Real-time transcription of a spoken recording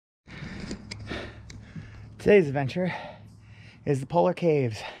Today's adventure is the Polar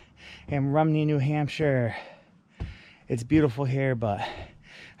Caves in Rumney, New Hampshire. It's beautiful here, but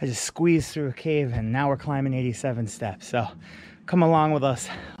I just squeezed through a cave and now we're climbing 87 steps. So come along with us.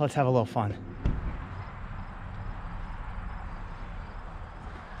 Let's have a little fun.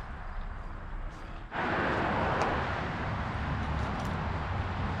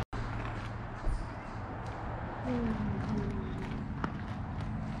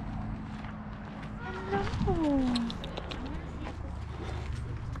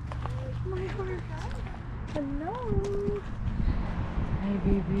 My heart. Hello. Hey,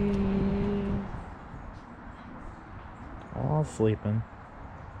 baby. All sleeping.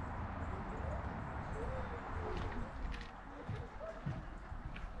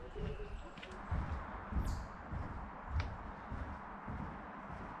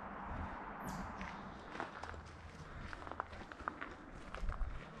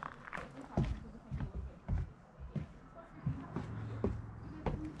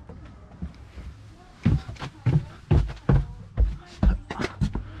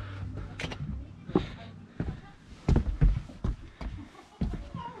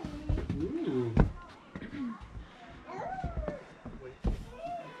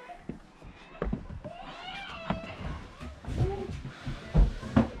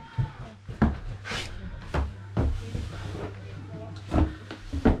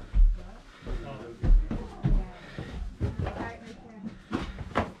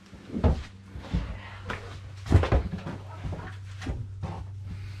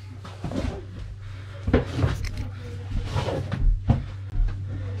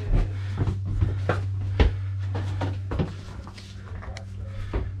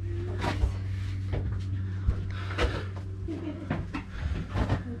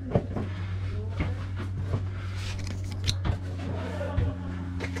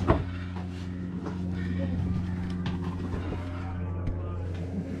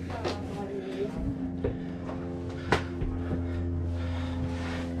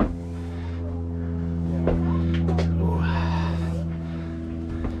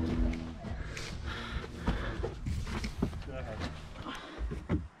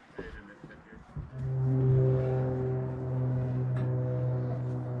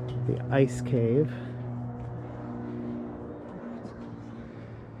 The ice cave.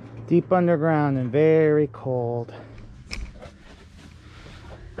 Deep underground and very cold.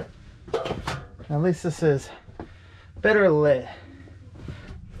 At least this is better lit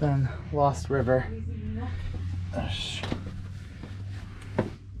than Lost River.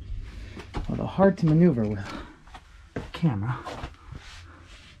 Although hard to maneuver with the camera.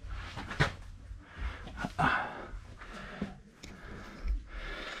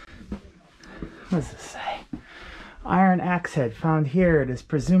 What does this say? Iron axe head found here. It is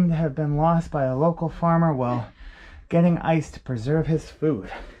presumed to have been lost by a local farmer while getting ice to preserve his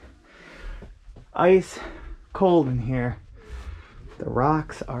food. Ice, cold in here. The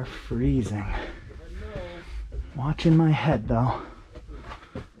rocks are freezing. Watching my head though.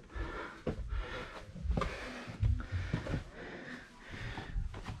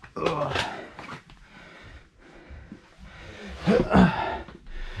 Ugh.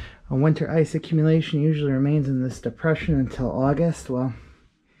 A winter ice accumulation usually remains in this depression until August. Well,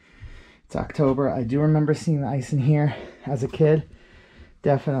 it's October. I do remember seeing the ice in here as a kid.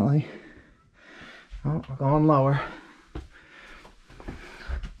 Definitely. Oh, we're going lower.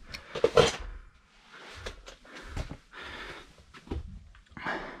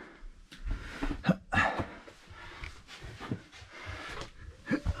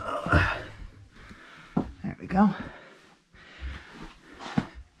 There we go.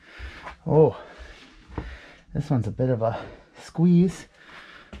 Oh, this one's a bit of a squeeze.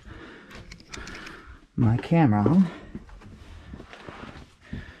 My camera.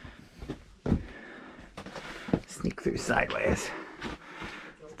 Sneak through sideways.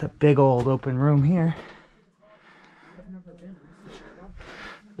 It's a big old open room here.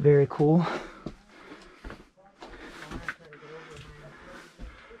 Very cool.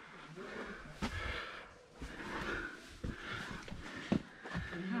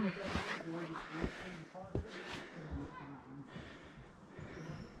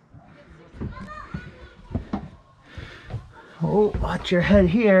 Oh, watch your head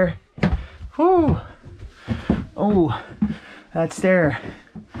here. Whew. Oh, that stair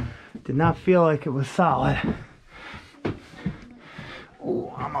did not feel like it was solid.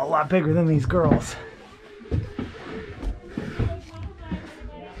 Oh, I'm a lot bigger than these girls.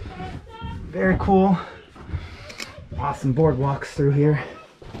 Very cool. Awesome boardwalks through here.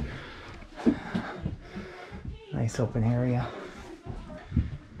 Nice open area.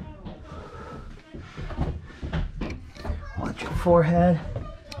 forehead.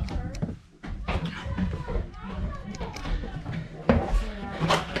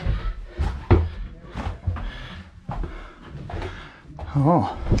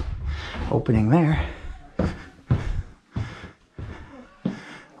 Oh, opening there.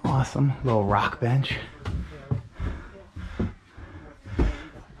 Awesome little rock bench.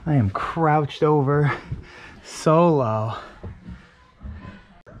 I am crouched over so low.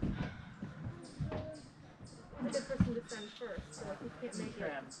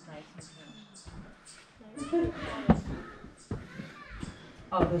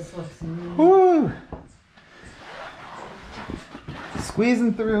 Oh, this looks neat. Woo!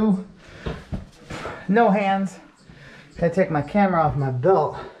 Squeezing through. No hands. Gotta take my camera off my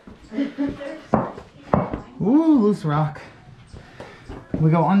belt. Ooh, loose rock. We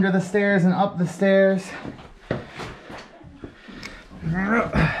go under the stairs and up the stairs.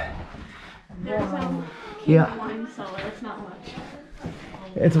 There's King's wine cellar. It's not much.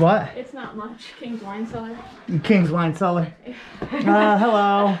 It's what? It's not much. King's wine cellar. King's wine cellar.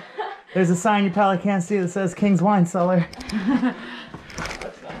 Hello. There's a sign you probably can't see that says King's wine cellar.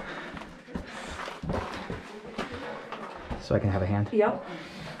 So I can have a hand. Yep.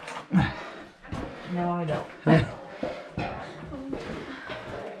 No, I don't.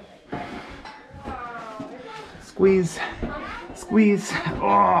 Squeeze, squeeze,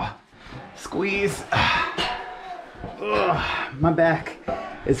 oh, squeeze. Oh, my back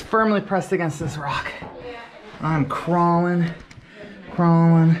is firmly pressed against this rock. I'm crawling,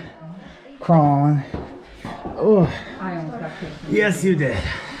 crawling, crawling. Oh, I almost got kicked. yes you did.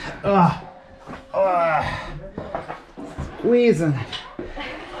 Oh, oh, squeezing.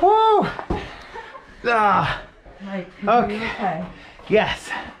 Woo. Ah, Like, okay. okay. yes.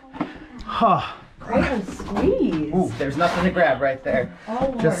 Oh. Oh, squeeze. Ooh, there's nothing to grab right there. Oh,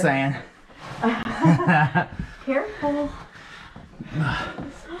 Lord. Just saying. Careful.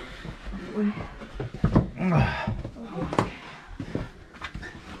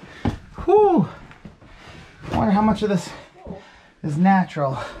 Whew. I wonder how much of this is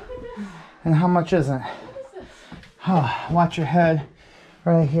natural and how much isn't. Oh, watch your head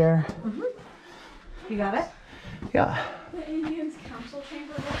right here. You got it? Yeah. The Indians Council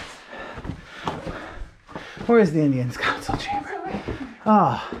Chamber looks. Where is the Indians Council Chamber?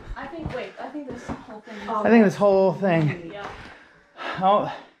 Oh, I think this whole thing is. I think this whole thing. Yeah.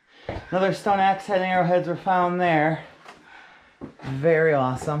 Oh, another stone axe head and arrowheads were found there. Very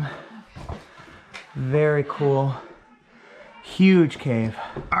awesome. Very cool. Huge cave.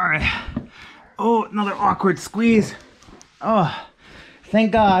 All right. Oh, another awkward squeeze. Oh,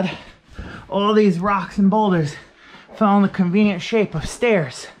 thank God. All these rocks and boulders fell in the convenient shape of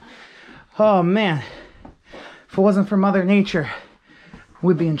stairs. Oh man. If it wasn't for Mother Nature,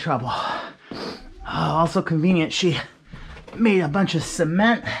 we'd be in trouble. Oh, also convenient, she made a bunch of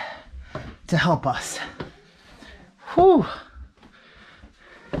cement to help us. Whew.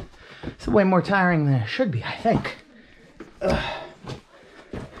 It's way more tiring than it should be, I think. Ugh.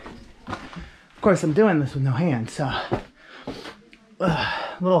 Of course, I'm doing this with no hands, so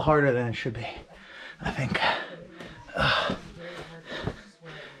a little harder than it should be, I think.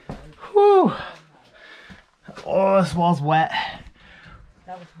 Whew. Oh, this wall's wet.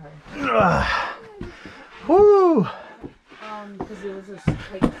 That was hard. Whew. Because it was a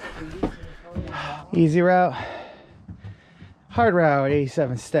tight squeeze. And Easy route. Hard route,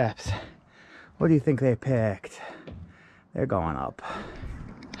 87 steps. What do you think they picked? They're going up.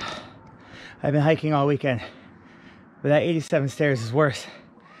 I've been hiking all weekend, but that 87 stairs is worse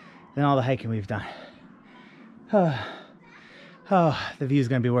than all the hiking we've done. Oh, the view's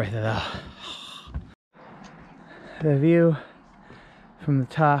gonna be worth it though. The view from the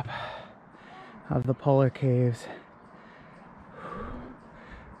top of the polar caves.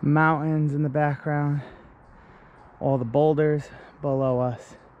 Mountains in the background. All the boulders below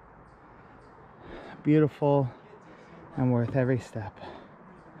us. Beautiful and worth every step.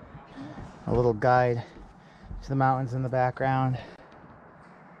 A little guide to the mountains in the background.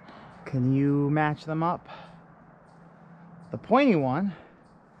 Can you match them up? The pointy one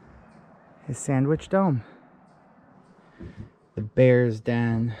is Sandwich Dome. The Bear's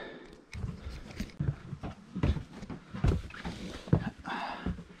Den.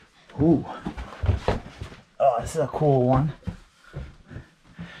 Ooh. Oh, this is a cool one.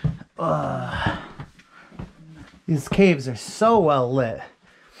 These caves are so well lit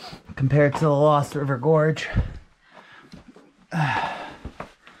compared to the Lost River Gorge.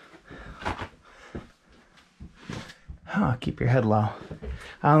 Oh, keep your head low.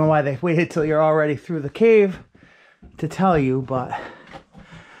 I don't know why they waited till you're already through the cave to tell you, but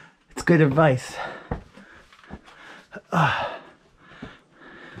it's good advice.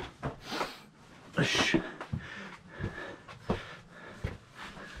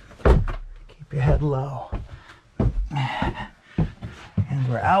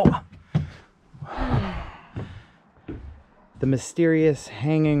 We're out. The mysterious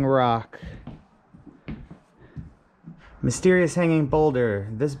hanging rock. Mysterious hanging boulder.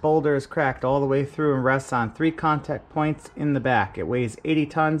 This boulder is cracked all the way through and rests on 3 contact points in the back. It weighs 80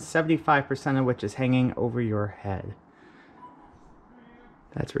 tons, 75% of which is hanging over your head.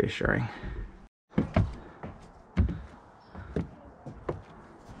 That's reassuring.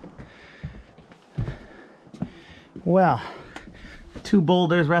 Well, 2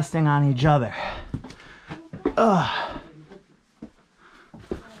 boulders resting on each other. Ugh.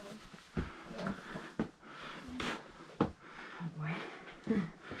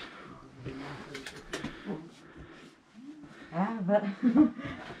 Yeah, but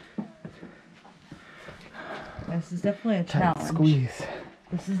this is definitely a Tight challenge. squeeze.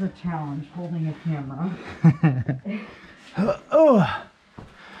 This is a challenge, holding a camera. Oh,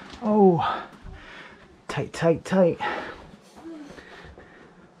 oh, tight, tight, tight.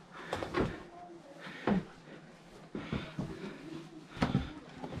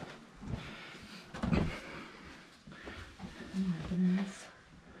 Oh my goodness.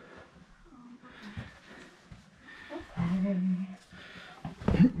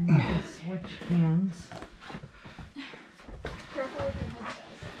 Switch hands.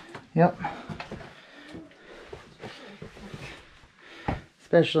 Yep.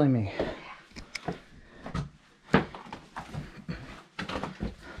 Especially me.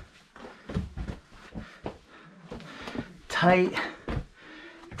 Tight.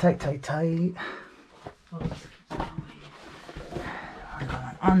 Tight, tight, tight. We're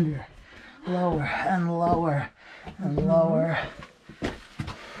going under, lower, and lower, and lower.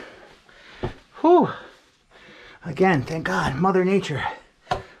 Whew. Again, thank God, Mother Nature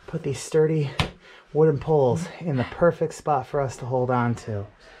put these sturdy wooden poles in the perfect spot for us to hold on to.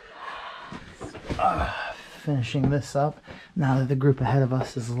 Finishing this up now that the group ahead of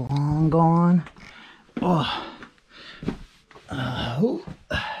us is long gone. Oh. Ooh.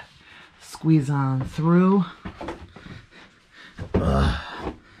 Squeeze on through. More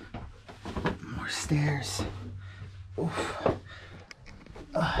stairs. Oof.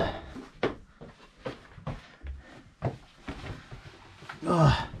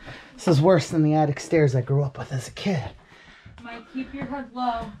 This is worse than the attic stairs I grew up with as a kid. Mike, keep your head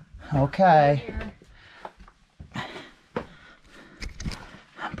low. Okay. I'm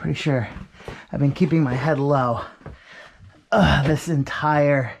pretty sure I've been keeping my head low this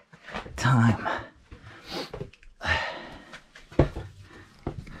entire time.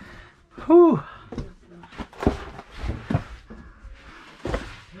 Whew.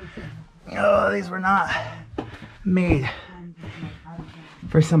 Oh, these were not made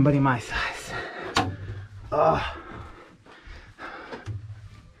for somebody my size. Oh,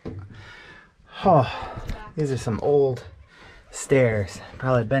 these are some old stairs.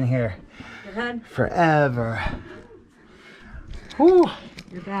 Probably been here forever. Whew.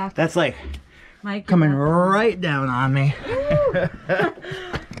 You're back. That's like Mike, coming right down on me.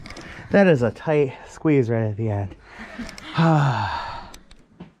 That is a tight squeeze right at the end.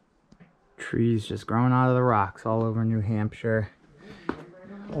 Trees just growing out of the rocks all over New Hampshire.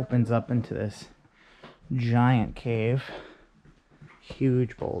 Opens up into this giant cave.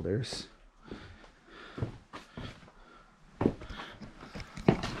 Huge boulders.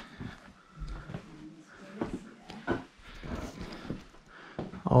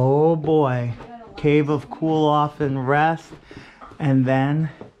 Oh boy. Cave of cool off and rest. And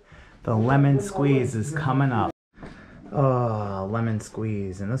then the lemon squeeze is coming up. Oh, lemon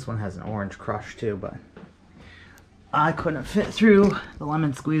squeeze. And this one has an orange crush too, but I couldn't fit through the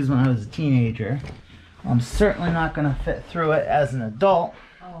lemon squeeze when I was a teenager. I'm certainly not going to fit through it as an adult.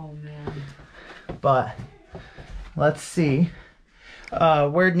 Oh, man. But let's see.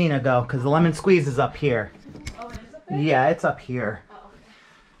 Where'd Nina go? Because the lemon squeeze is up here. Oh, it is up there? Yeah, it's up here. Oh, okay.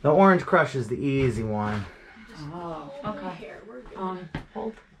 The orange crush is the easy one. Oh, Okay. Here, we're good.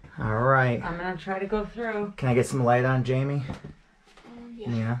 hold. All right. I'm gonna try to go through. Can I get some light on Jamie? Yeah.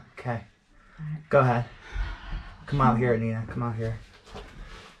 Nina? Okay. Go ahead. Come out here, Nina. Come out here.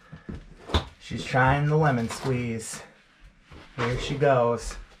 She's trying the lemon squeeze. Here she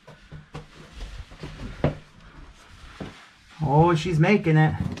goes. Oh, she's making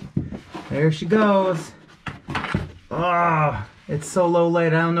it. There she goes. Oh, it's so low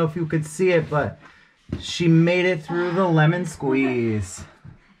light. I don't know if you could see it, but she made it through the lemon squeeze.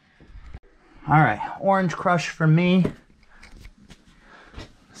 All right, orange crush for me.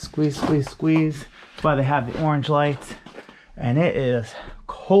 Squeeze, squeeze, squeeze. That's why they have the orange lights. And it is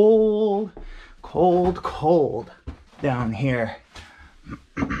cold, cold, cold down here.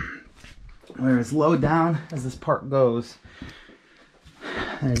 We're as low down as this park goes.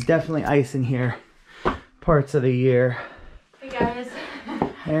 There's definitely ice in here parts of the year. Hey guys.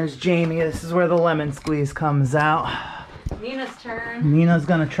 There's Jamie. This is where the lemon squeeze comes out. Nina's turn. Nina's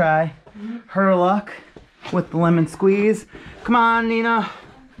gonna try her luck with the lemon squeeze. Come on, Nina.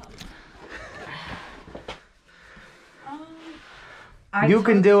 You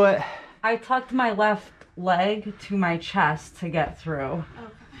can do it. I tucked my left leg to my chest to get through. Okay.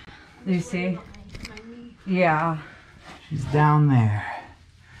 Do you see? My knee. Yeah. She's down there.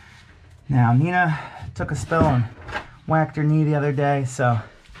 Now, Nina took a spill and whacked her knee the other day, so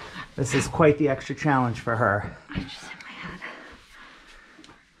this is quite the extra challenge for her. I just hit my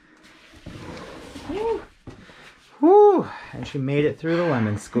head. Woo! Woo! And she made it through the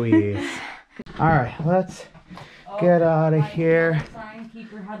lemon squeeze. All right, let's get out of here. Sign,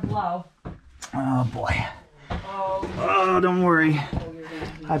 keep your head low. Oh boy. Oh, Oh, don't worry. you're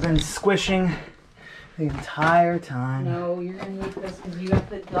gonna I've been squishing the entire time. No, you're gonna need this because you have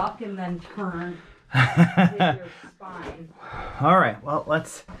to duck and then turn with your spine. All right, well,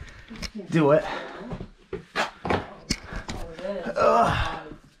 let's do it. Oh, it is. Ugh.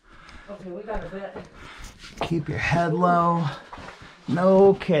 Okay, we got a bit. Keep your head low.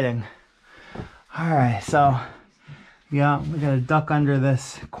 No kidding. All right, so yeah, we gotta duck under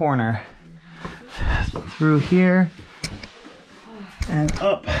this corner. Through here and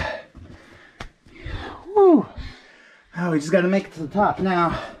up. Woo! Oh, we just gotta make it to the top.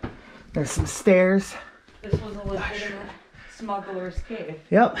 Now, there's some stairs. This was a legitimate smuggler's cave.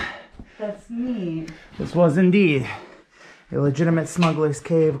 Yep, That's neat. this was indeed a legitimate smuggler's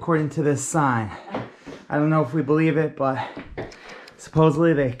cave according to this sign. I don't know if we believe it, but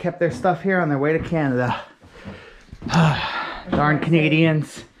supposedly they kept their stuff here on their way to Canada. Darn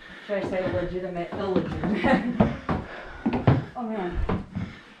Canadians. Should I say legitimate, illegitimate? Oh man.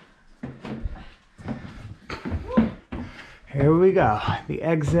 Here we go, the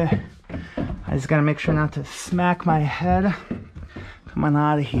exit. I just gotta make sure not to smack my head coming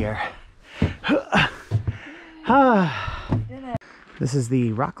out of here. This is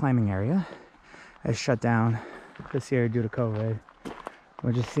the rock climbing area. It's shut down this year due to COVID.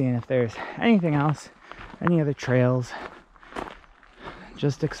 We're just seeing if there's anything else, any other trails.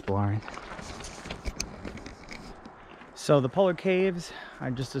 Just exploring. So the polar caves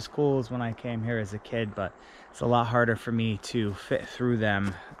are just as cool as when I came here as a kid, but it's a lot harder for me to fit through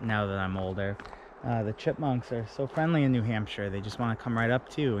them now that I'm older. The chipmunks are so friendly in New Hampshire. They just want to come right up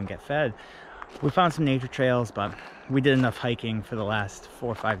to you and get fed. We found some nature trails, but we did enough hiking for the last 4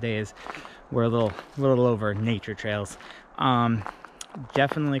 or 5 days. We're a little over nature trails.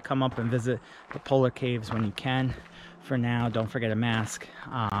 Definitely come up and visit the polar caves when you can. For now, don't forget a mask.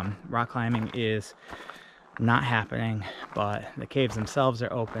 Rock climbing is not happening, but the caves themselves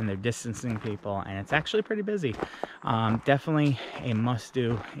are open. They're distancing people, and it's actually pretty busy. Definitely a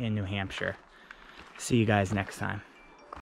must-do in New Hampshire. See you guys next time.